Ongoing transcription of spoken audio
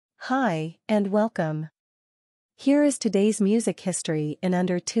Hi, and welcome. Here is today's music history in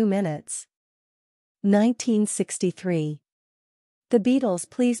under 2 minutes. 1963. The Beatles'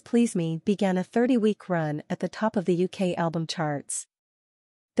 Please Please Me began a 30-week run at the top of the UK album charts.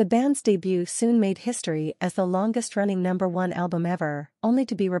 The band's debut soon made history as the longest-running #1 album ever, only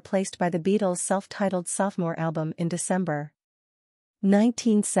to be replaced by the Beatles' self-titled Sophomore album in December.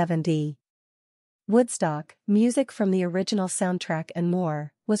 1970. Woodstock, music from the original soundtrack and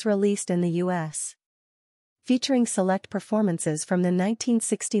more, was released in the U.S. Featuring select performances from the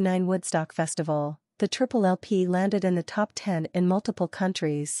 1969 Woodstock Festival, the triple LP landed in the top 10 in multiple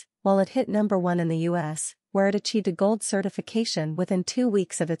countries, while it hit #1 in the U.S., where it achieved a gold certification within 2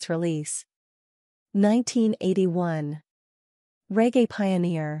 weeks of its release. 1981. Reggae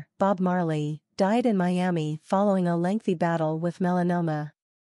pioneer, Bob Marley, died in Miami following a lengthy battle with melanoma.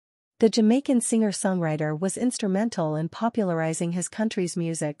 The Jamaican singer-songwriter was instrumental in popularizing his country's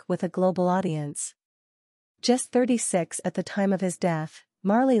music with a global audience. Just 36 at the time of his death,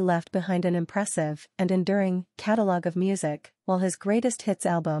 Marley left behind an impressive and enduring catalog of music, while his greatest hits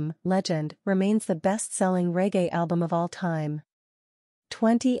album, Legend, remains the best-selling reggae album of all time.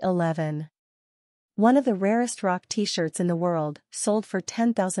 2011. One of the rarest rock t-shirts in the world, sold for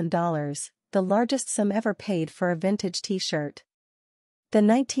 $10,000, the largest sum ever paid for a vintage t-shirt. The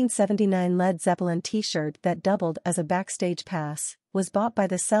 1979 Led Zeppelin t-shirt that doubled as a backstage pass was bought by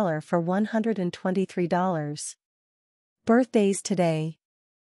the seller for $123. Birthdays today.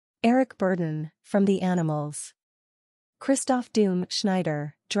 Eric Burdon, from The Animals. Christoph Doom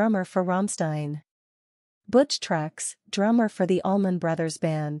Schneider, drummer for Rammstein. Butch Trucks, drummer for the Allman Brothers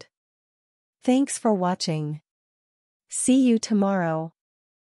Band. Thanks for watching. See you tomorrow.